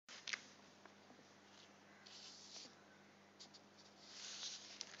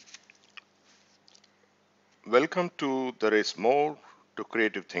Welcome to There is More to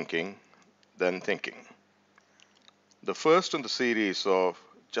Creative Thinking Than Thinking, the first in the series of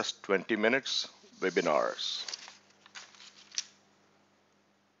Just 20 Minutes webinars.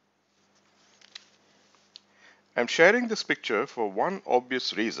 I'm sharing this picture for one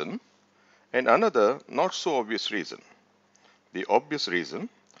obvious reason and another not so obvious reason. The obvious reason,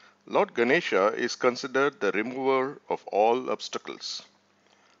 Lord Ganesha is considered the remover of all obstacles.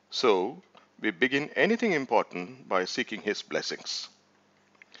 So, we begin anything important by seeking his blessings.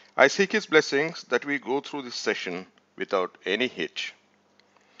 I seek his blessings that we go through this session without any hitch.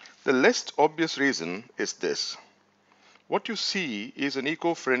 The less obvious reason is this. What you see is an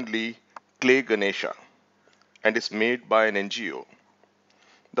eco-friendly clay Ganesha and is made by an NGO.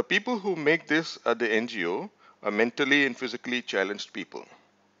 The people who make this at the NGO are mentally and physically challenged people.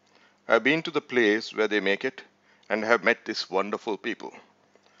 I've been to the place where they make it and have met these wonderful people.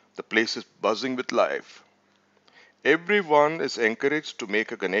 The place is buzzing with life. Everyone is encouraged to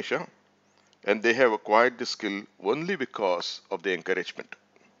make a Ganesha, and they have acquired this skill only because of the encouragement.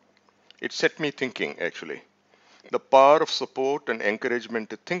 It set me thinking, actually. The power of support and encouragement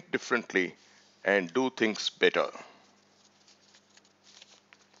to think differently and do things better.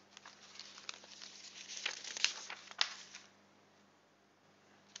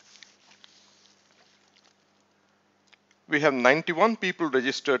 We have 91 people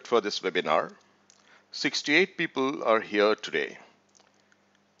registered for this webinar. 68 people are here today.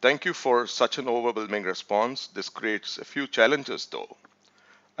 Thank you for such an overwhelming response. This creates a few challenges though.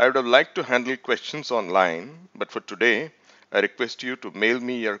 I would have liked to handle questions online, but for today, I request you to mail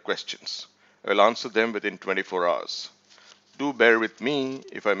me your questions. I will answer them within 24 hours. Do bear with me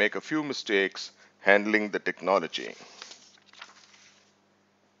if I make a few mistakes handling the technology.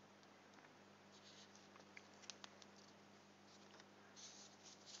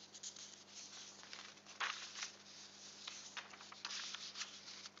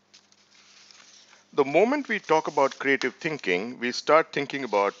 The moment we talk about creative thinking, we start thinking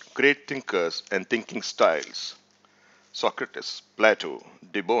about great thinkers and thinking styles. Socrates, Plato,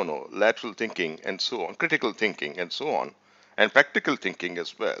 De Bono, lateral thinking, and so on, critical thinking, and so on, and practical thinking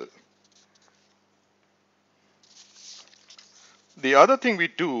as well. The other thing we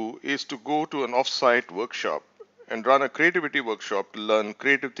do is to go to an off-site workshop and run a creativity workshop to learn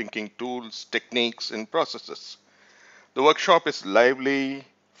creative thinking tools, techniques, and processes. The workshop is lively,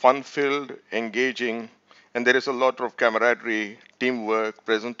 fun-filled, engaging, and there is a lot of camaraderie, teamwork,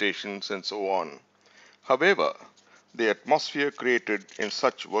 presentations, and so on. However, the atmosphere created in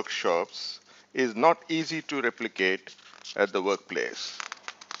such workshops is not easy to replicate at the workplace.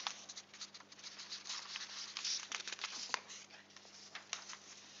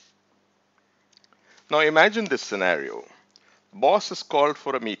 Now imagine this scenario. Boss is called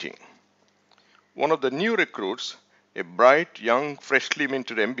for a meeting. One of the new recruits, a bright, young, freshly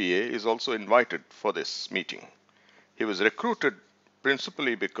minted MBA, is also invited for this meeting. He was recruited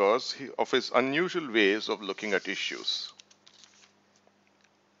principally because of his unusual ways of looking at issues.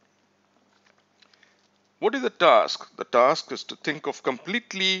 What is the task? The task is to think of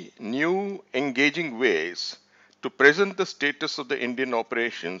completely new, engaging ways to present the status of the Indian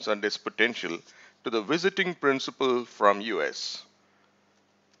operations and its potential to the visiting principal from US.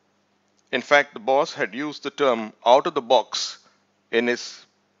 In fact, the boss had used the term out of the box in his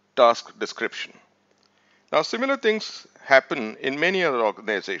task description. Now, similar things happen in many other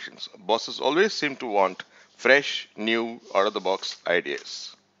organizations. Bosses always seem to want fresh, new, out of the box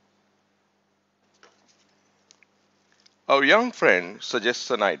ideas. Our young friend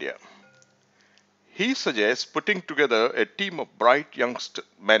suggests an idea. He suggests putting together a team of bright young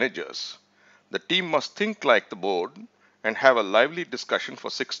managers. The team must think like the board and have a lively discussion for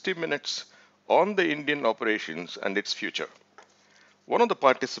 60 minutes on the Indian operations and its future. One of the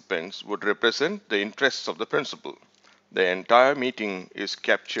participants would represent the interests of the principal. The entire meeting is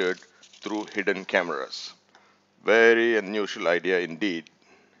captured through hidden cameras. Very unusual idea indeed.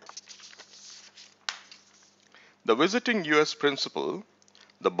 The visiting US principal,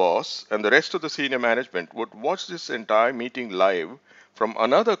 the boss, and the rest of the senior management would watch this entire meeting live from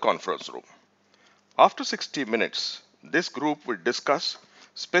another conference room. After 60 minutes, this group will discuss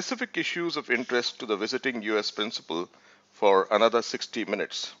specific issues of interest to the visiting US principal for another 60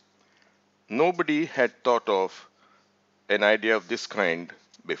 minutes. Nobody had thought of an idea of this kind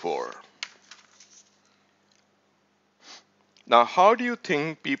before. Now, how do you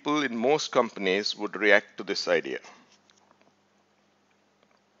think people in most companies would react to this idea?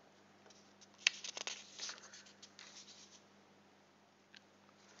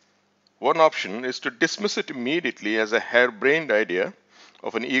 One option is to dismiss it immediately as a harebrained idea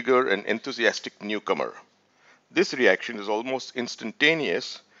of an eager and enthusiastic newcomer. This reaction is almost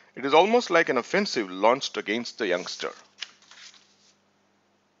instantaneous. It is almost like an offensive launched against the youngster.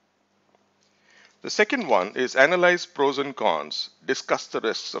 The second one is analyze pros and cons, discuss the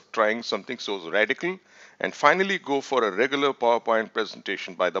risks of trying something so radical, and finally go for a regular PowerPoint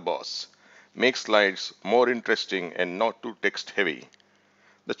presentation by the boss. Make slides more interesting and not too text heavy.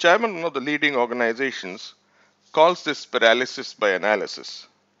 The chairman of the leading organizations calls this paralysis by analysis.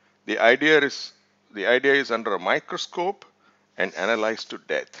 The idea is under a microscope and analyzed to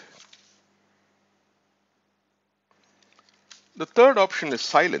death. The third option is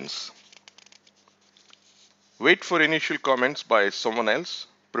silence. Wait for initial comments by someone else,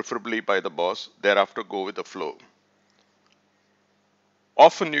 preferably by the boss, thereafter go with the flow.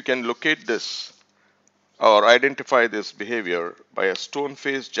 Often you can locate this or identify this behavior by a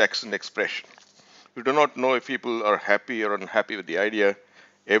stone-faced Jackson expression. We do not know if people are happy or unhappy with the idea.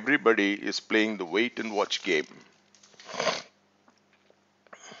 Everybody is playing the wait and watch game.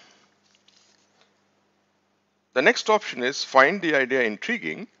 The next option is find the idea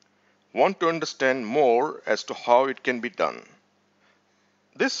intriguing, want to understand more as to how it can be done.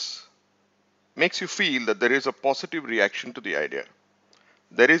 This makes you feel that there is a positive reaction to the idea.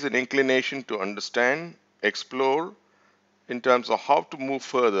 There is an inclination to understand, explore in terms of how to move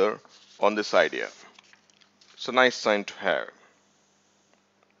further on this idea. It's a nice sign to have.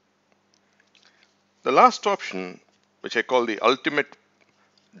 The last option, which I call the ultimate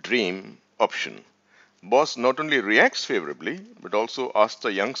dream option, boss not only reacts favorably but also asks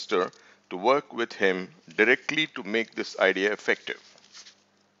the youngster to work with him directly to make this idea effective.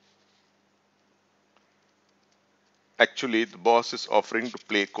 Actually, the boss is offering to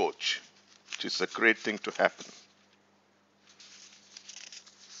play coach, which is a great thing to happen.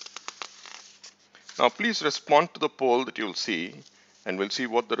 Now please respond to the poll that you'll see, and we'll see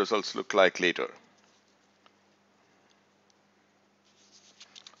what the results look like later.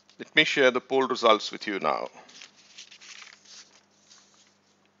 Let me share the poll results with you now.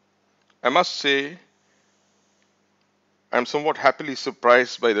 I must say, I'm somewhat happily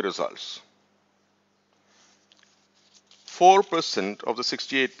surprised by the results. 4% of the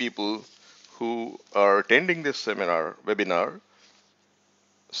 68 people who are attending this webinar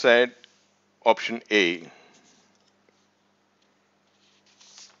said option A.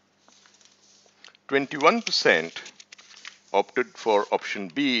 21% opted for option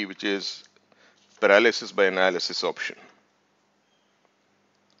B, which is paralysis by analysis option.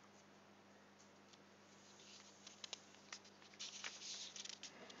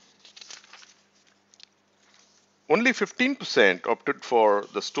 Only 15% opted for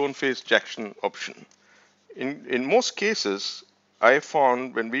the stone-faced Jackson option. In most cases, I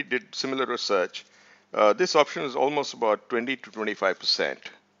found when we did similar research, this option is almost about 20 to 25%.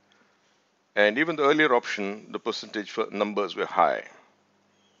 And even the earlier option, the percentage numbers were high.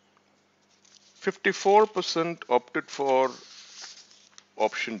 54% opted for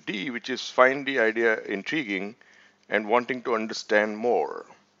option D, which is find the idea intriguing and wanting to understand more.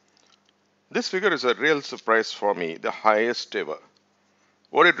 This figure is a real surprise for me, the highest ever.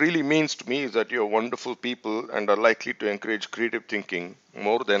 What it really means to me is that you're wonderful people and are likely to encourage creative thinking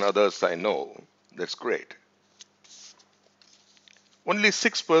more than others I know. That's great. Only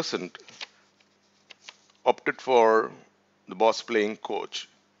 6% opted for the boss playing coach.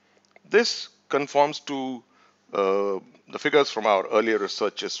 This conforms to the figures from our earlier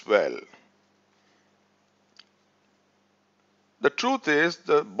research as well. The truth is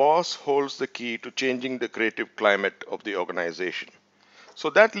the boss holds the key to changing the creative climate of the organization.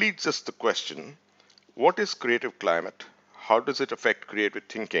 So that leads us to the question, what is creative climate? How does it affect creative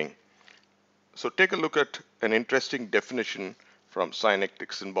thinking? So take a look at an interesting definition from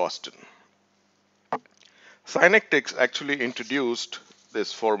Synectics in Boston. Synectics actually introduced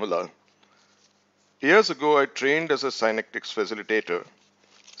this formula. Years ago, I trained as a Synectics facilitator.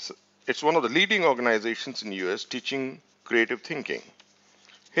 It's one of the leading organizations in the US teaching creative thinking.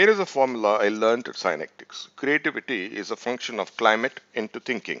 Here is a formula I learned at Synectics. Creativity is a function of climate into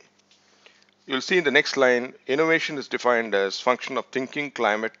thinking. You'll see in the next line, innovation is defined as function of thinking,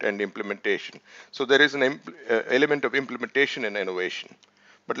 climate, and implementation. So there is an element of implementation in innovation.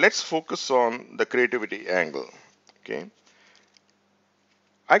 But let's focus on the creativity angle. Okay.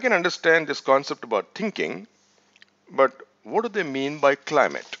 I can understand this concept about thinking, but what do they mean by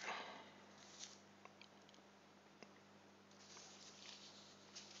climate?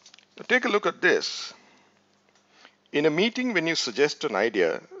 Now take a look at this. In a meeting, when you suggest an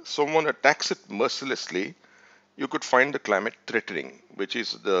idea, someone attacks it mercilessly, you could find the climate threatening, which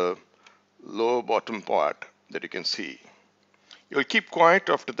is the lower bottom part that you can see. You'll keep quiet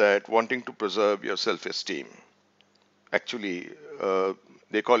after that, wanting to preserve your self-esteem. Actually,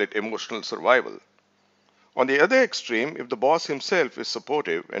 they call it emotional survival. On the other extreme, if the boss himself is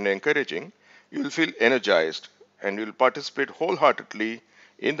supportive and encouraging, you will feel energized and you will participate wholeheartedly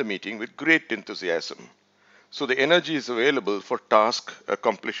in the meeting with great enthusiasm. So the energy is available for task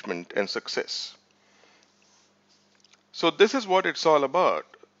accomplishment and success. So this is what it's all about.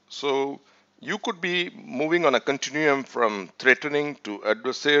 So you could be moving on a continuum from threatening to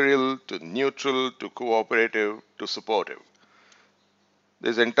adversarial to neutral to cooperative to supportive.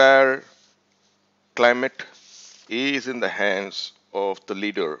 This entire climate is in the hands of the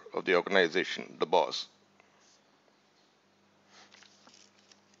leader of the organization, the boss.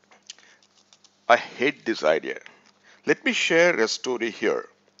 I hate this idea. Let me share a story here.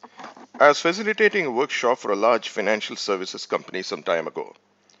 I was facilitating a workshop for a large financial services company some time ago.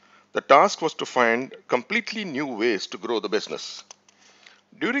 The task was to find completely new ways to grow the business.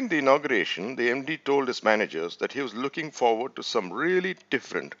 During the inauguration, the MD told his managers that he was looking forward to some really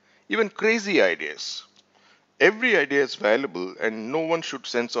different, even crazy ideas. Every idea is valuable and no one should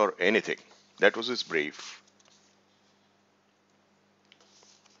censor anything. That was his brief.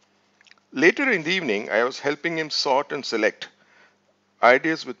 Later in the evening, I was helping him sort and select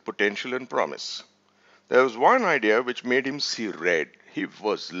ideas with potential and promise. There was one idea which made him see red. He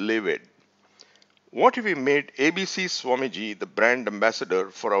was livid. What if we made ABC Swamiji the brand ambassador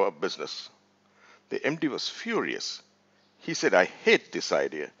for our business? The MD was furious. He said, I hate this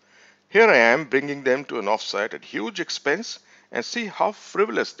idea. Here I am bringing them to an offsite at huge expense and see how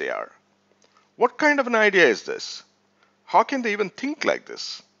frivolous they are. What kind of an idea is this? How can they even think like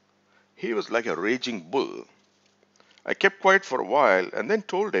this? He was like a raging bull. I kept quiet for a while and then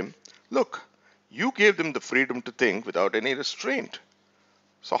told him, look, you gave them the freedom to think without any restraint.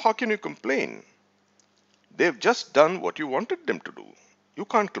 So how can you complain? They've just done what you wanted them to do. You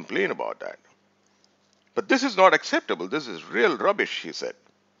can't complain about that. But this is not acceptable. This is real rubbish, he said.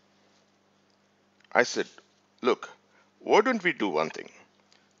 I said, look, why don't we do one thing?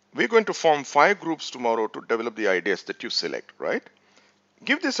 We're going to form 5 groups tomorrow to develop the ideas that you select, right?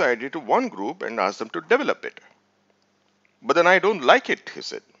 Give this idea to one group and ask them to develop it. But then I don't like it, he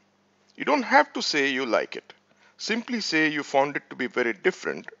said. You don't have to say you like it. Simply say you found it to be very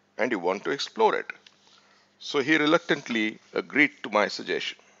different and you want to explore it. So he reluctantly agreed to my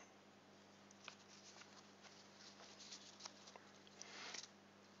suggestion.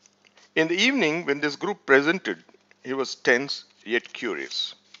 In the evening, when this group presented, he was tense yet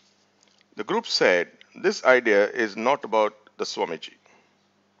curious. The group said, this idea is not about the Swamiji.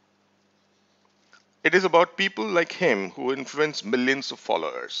 It is about people like him who influence millions of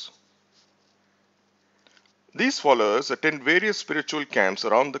followers. These followers attend various spiritual camps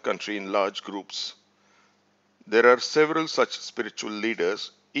around the country in large groups. There are several such spiritual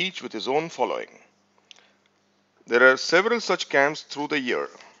leaders, each with his own following. There are several such camps through the year.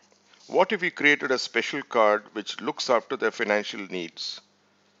 What if we created a special card which looks after their financial needs?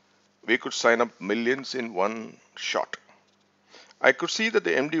 We could sign up millions in one shot. I could see that the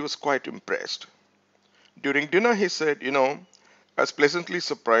MD was quite impressed. During dinner, he said, I was pleasantly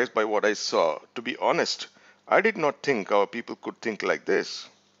surprised by what I saw. To be honest, I did not think our people could think like this.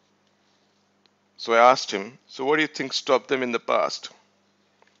 So I asked him, so what do you think stopped them in the past?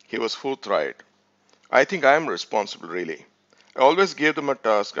 He was forthright. I think I am responsible, really. I always gave them a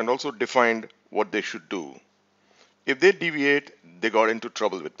task and also defined what they should do. If they deviate, they got into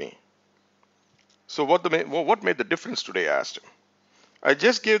trouble with me. So what made the difference today? I asked him. I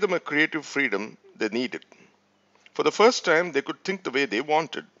just gave them a creative freedom they needed. For the first time, they could think the way they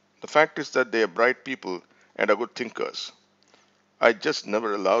wanted. The fact is that they are bright people and are good thinkers. I just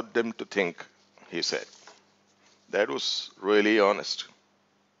never allowed them to think, he said. That was really honest.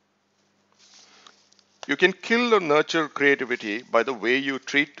 You can kill or nurture creativity by the way you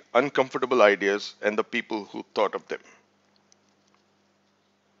treat uncomfortable ideas and the people who thought of them.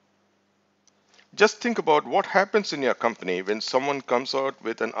 Just think about what happens in your company when someone comes out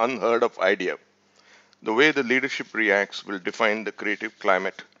with an unheard of idea. The way the leadership reacts will define the creative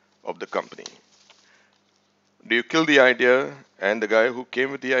climate of the company. Do you kill the idea and the guy who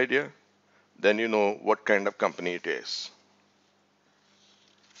came with the idea? Then you know what kind of company it is.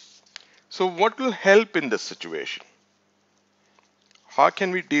 So, what will help in this situation? How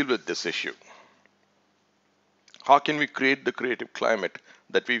can we deal with this issue? How can we create the creative climate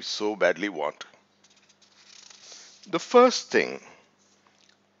that we so badly want? The first thing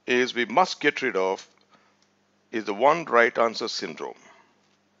is we must get rid of is the one right answer syndrome.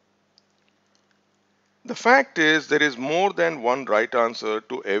 The fact is there is more than one right answer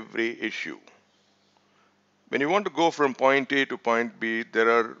to every issue. When you want to go from point A to point B, there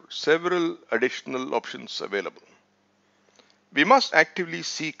are several additional options available. We must actively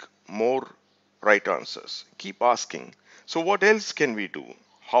seek more right answers. Keep asking. So, what else can we do?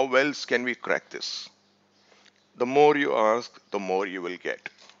 How else can we crack this? The more you ask, the more you will get.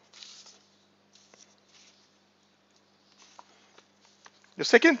 The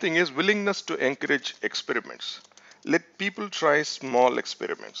second thing is willingness to encourage experiments. Let people try small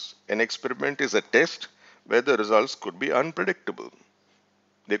experiments. An experiment is a test where the results could be unpredictable.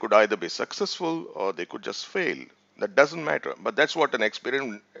 They could either be successful or they could just fail. That doesn't matter, but that's what an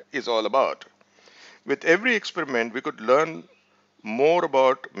experiment is all about. With every experiment, we could learn more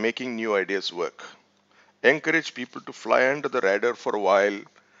about making new ideas work. Encourage people to fly under the radar for a while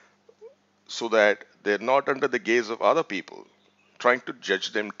so that they're not under the gaze of other people trying to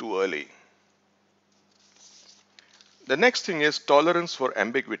judge them too early. The next thing is tolerance for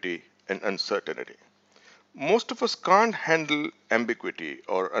ambiguity and uncertainty. Most of us can't handle ambiguity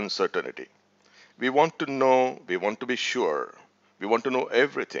or uncertainty. We want to know, we want to be sure, we want to know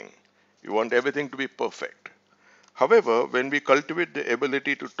everything, we want everything to be perfect. However, when we cultivate the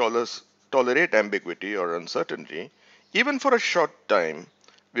ability to tolerate ambiguity or uncertainty, even for a short time,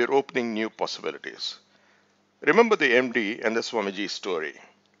 we are opening new possibilities. Remember the MD and the Swamiji story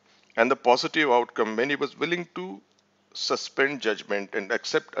and the positive outcome when he was willing to suspend judgment and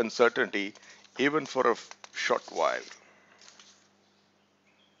accept uncertainty even for a short while.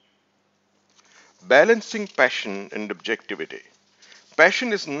 Balancing passion and objectivity.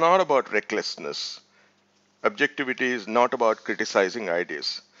 Passion is not about recklessness. Objectivity is not about criticizing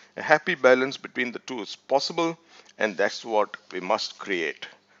ideas. A happy balance between the two is possible, and that's what we must create.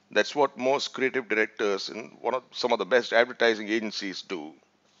 That's what most creative directors and some of the best advertising agencies do.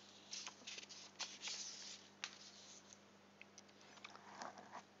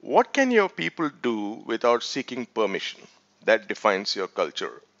 What can your people do without seeking permission? That defines your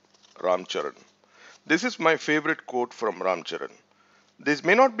culture. Ram Charan. This is my favorite quote from Ram Charan. These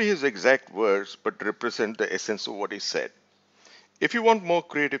may not be his exact words, but represent the essence of what he said. If you want more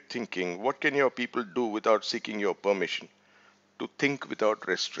creative thinking, what can your people do without seeking your permission? To think without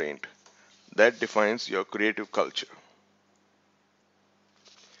restraint. That defines your creative culture.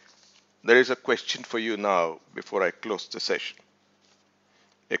 There is a question for you now before I close the session.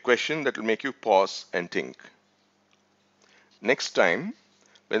 A question that will make you pause and think. Next time,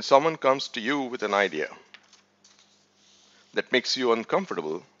 when someone comes to you with an idea that makes you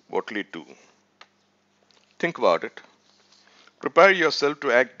uncomfortable, what will you do? Think about it. Prepare yourself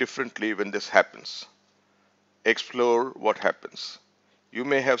to act differently when this happens. Explore what happens. You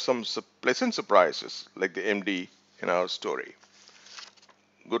may have some pleasant surprises like the MD in our story.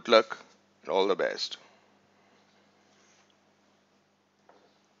 Good luck and all the best.